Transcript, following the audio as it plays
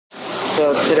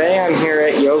So today I'm here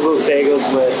at Yogel's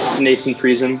Bagels with Nathan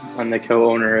Friesen. I'm the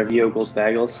co-owner of Yogel's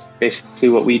Bagels. Basically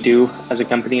what we do as a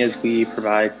company is we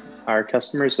provide our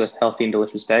customers with healthy and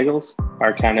delicious bagels.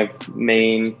 Our kind of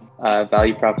main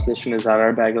value proposition is that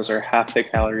our bagels are half the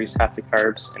calories, half the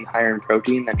carbs, and higher in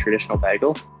protein than traditional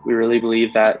bagels. We really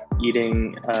believe that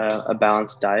eating a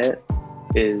balanced diet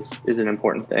is an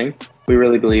important thing. We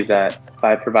really believe that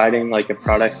by providing like a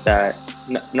product that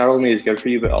not only is good for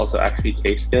you, but also actually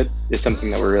tastes good is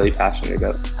something that we're really passionate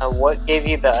about. What gave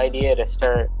you the idea to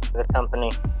start the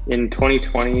company? In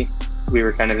 2020, we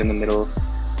were kind of in the middle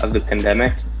of the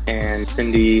pandemic, and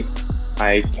Cindy,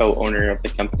 my co-owner of the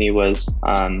company, was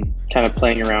kind of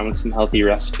playing around with some healthy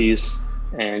recipes,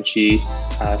 and she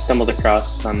stumbled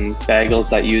across some bagels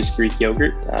that use Greek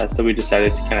yogurt. So we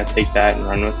decided to kind of take that and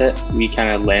run with it. We kind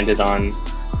of landed on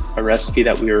a recipe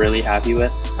that we were really happy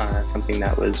with, something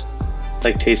that was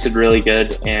like tasted really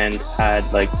good and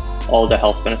had like all the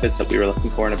health benefits that we were looking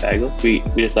for in a bagel. We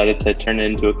decided to turn it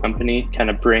into a company,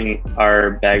 kind of bring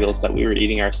our bagels that we were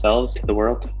eating ourselves to the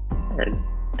world, or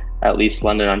at least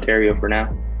London, Ontario for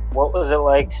now. What was it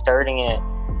like starting it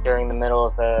during the middle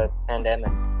of the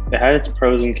pandemic? It had its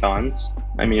pros and cons.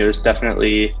 I mean, it was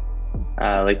definitely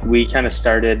like we kind of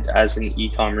started as an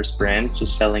e-commerce brand,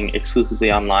 just selling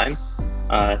exclusively online.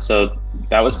 So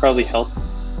that was probably helped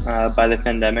by the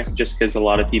pandemic, just because a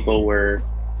lot of people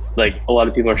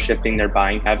are shifting their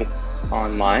buying habits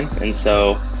online, and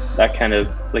so that kind of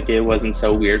like it wasn't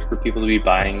so weird for people to be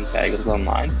buying bagels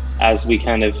online. As we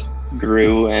kind of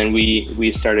grew and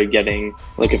we started getting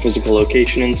like a physical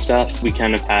location and stuff, we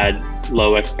kind of had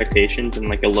low expectations and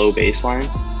like a low baseline,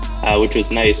 which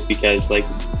was nice because like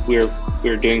we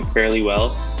were doing fairly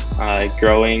well,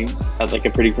 growing at like a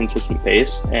pretty consistent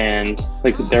pace, and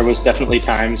like there was definitely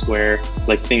times where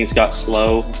like things got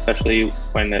slow, especially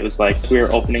when it was like we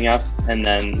were opening up and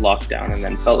then lockdown, and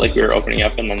then felt like we were opening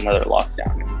up and then another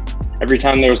lockdown. Every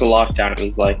time there was a lockdown, it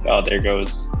was like, oh, there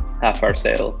goes half our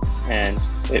sales, and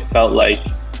it felt like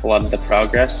a lot of the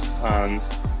progress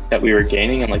that we were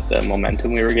gaining and like the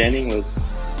momentum we were gaining was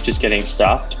just getting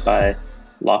stopped by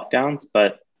lockdowns.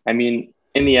 But I mean,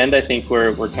 in the end, I think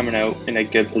we're coming out in a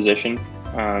good position,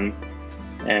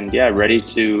 and yeah, ready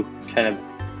to kind of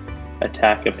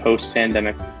attack a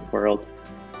post-pandemic world.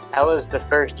 How has the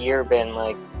first year been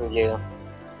like for you?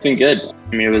 It's been good.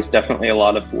 I mean, it was definitely a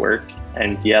lot of work,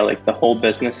 and yeah, like the whole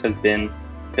business has been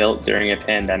built during a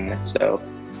pandemic, so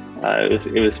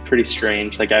it was pretty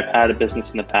strange. Like I've had a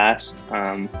business in the past,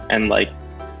 and like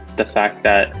the fact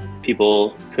that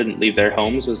people couldn't leave their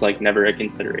homes was like never a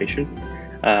consideration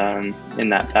in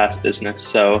that past business.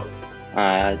 So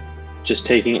just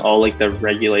taking all like the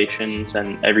regulations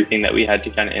and everything that we had to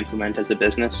kind of implement as a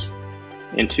business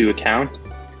into account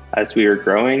as we were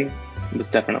growing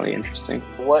was definitely interesting.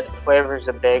 What flavors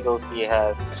of bagels do you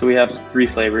have? So we have 3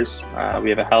 flavors. We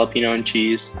have a jalapeno and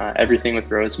cheese, everything with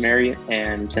rosemary,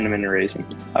 and cinnamon and raisin.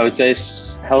 I would say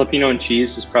jalapeno and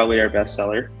cheese is probably our best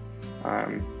seller.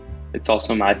 It's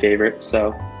also my favorite,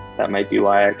 so that might be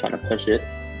why I kind of push it.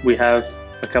 We have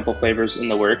a couple flavors in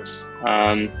the works.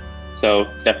 So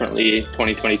definitely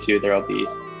 2022, there'll be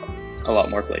a lot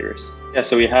more flavors. Yeah,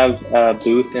 so we have a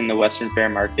booth in the Western Fair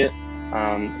Market.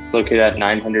 It's located at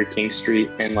 900 King Street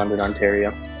in London,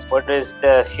 Ontario. What does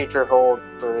the future hold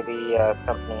for the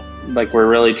company? Like we're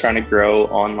really trying to grow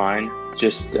online.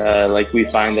 Just like we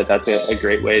find that that's a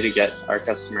great way to get our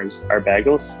customers our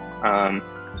bagels.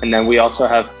 And then we also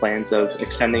have plans of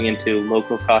extending into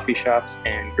local coffee shops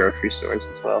and grocery stores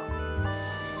as well.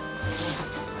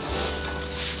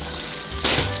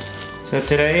 So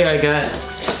today I got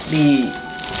the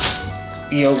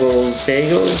Yogel's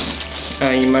Bagels.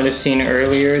 You might have seen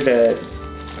earlier that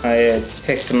I had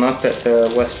picked them up at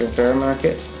the Western Fair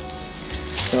Market.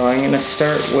 So I'm going to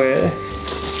start with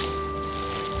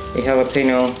the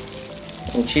jalapeno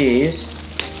and cheese.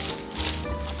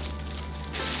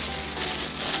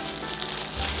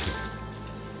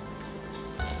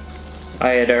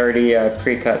 I had already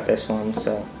pre-cut this one,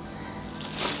 so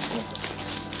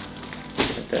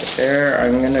put that there.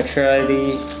 I'm going to try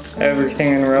the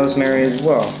everything in rosemary as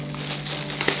well.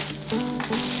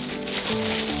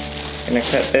 Gonna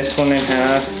cut this one in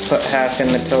half, put half in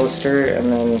the toaster,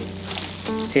 and then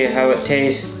see how it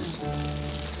tastes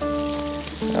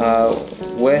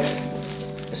with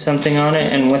something on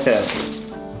it and without.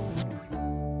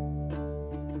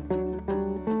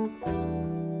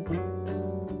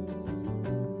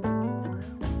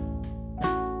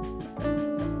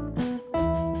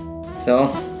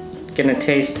 So, gonna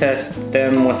taste test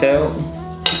them without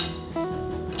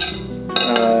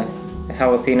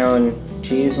jalapeno and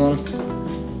cheese one.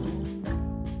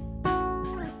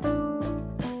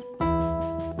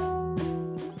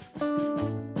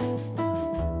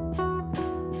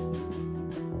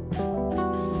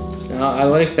 I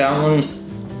like that one.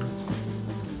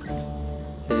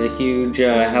 There's a huge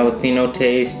jalapeno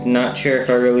taste. Not sure if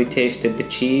I really tasted the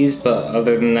cheese, but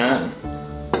other than that,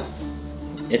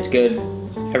 it's good.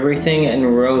 Everything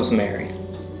and rosemary.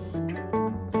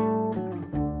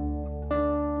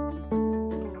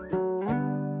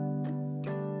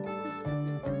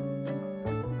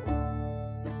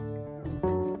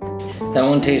 That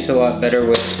one tastes a lot better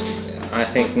with, I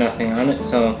think, nothing on it.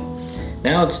 So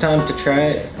now it's time to try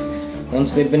it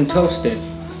once they've been toasted.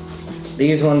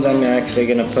 These ones I'm actually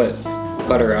gonna put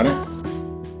butter on it.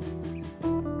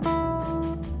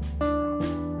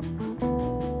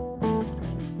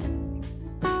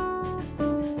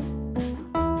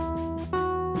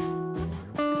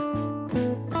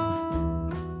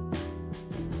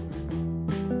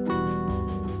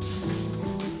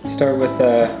 Start with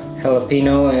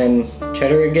jalapeno and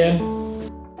cheddar again.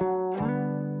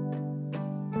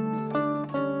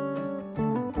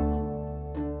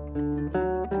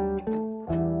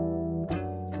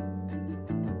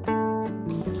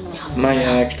 Might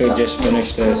actually just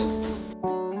finish this.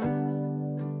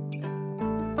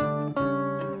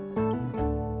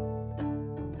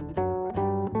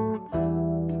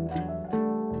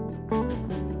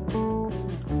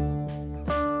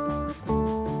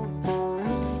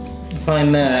 I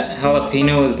find that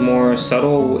jalapeno is more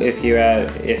subtle if you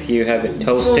have it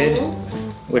toasted,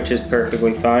 which is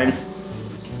perfectly fine.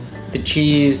 The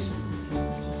cheese,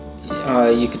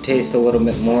 you could taste a little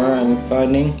bit more, I'm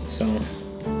finding. So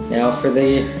now for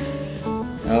the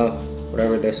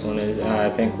whatever this one is, I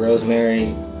think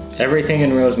rosemary, everything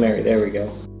in rosemary. There we go.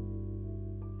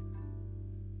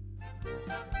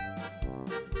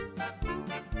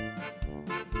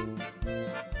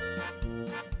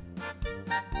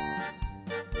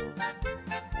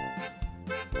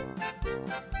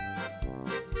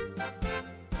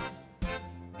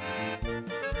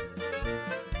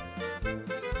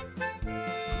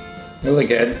 Really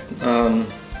good.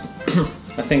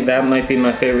 I think that might be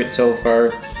my favorite so far.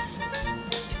 It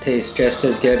tastes just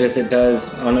as good as it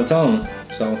does on its own.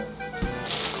 So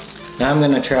now I'm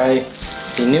gonna try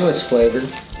the newest flavor,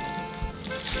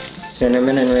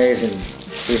 cinnamon and raisin.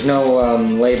 There's no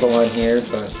label on here,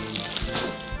 but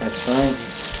that's fine.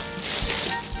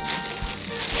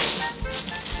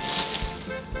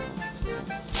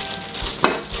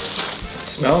 It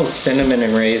smells cinnamon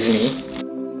and raisiny.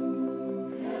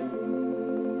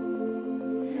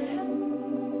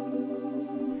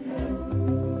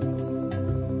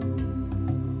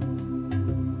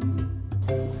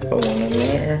 Put one in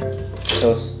there.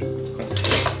 So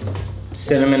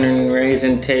cinnamon and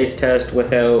raisin taste test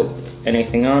without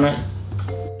anything on it.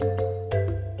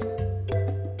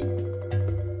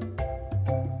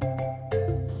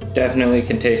 Definitely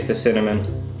can taste the cinnamon.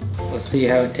 We'll see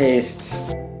how it tastes.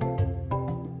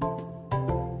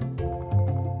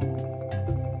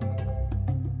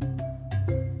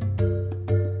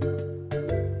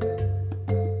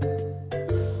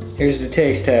 Here's the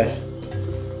taste test.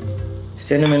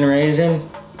 Cinnamon raisin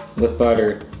with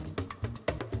butter.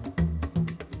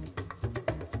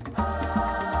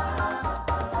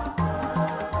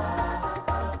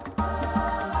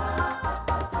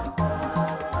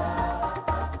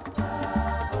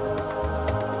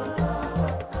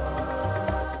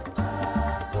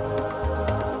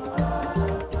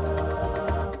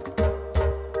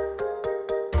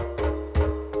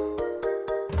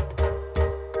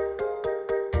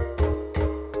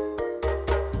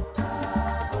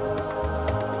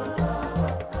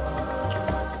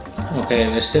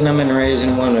 Okay, the cinnamon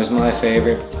raisin one is my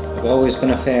favorite. I've always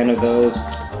been a fan of those.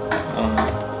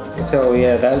 So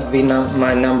yeah, that would be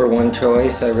my number one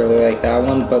choice. I really like that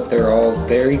one, but they're all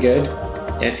very good.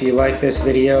 If you like this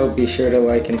video, be sure to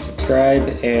like and subscribe,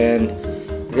 and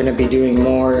we're going to be doing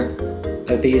more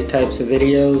of these types of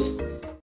videos.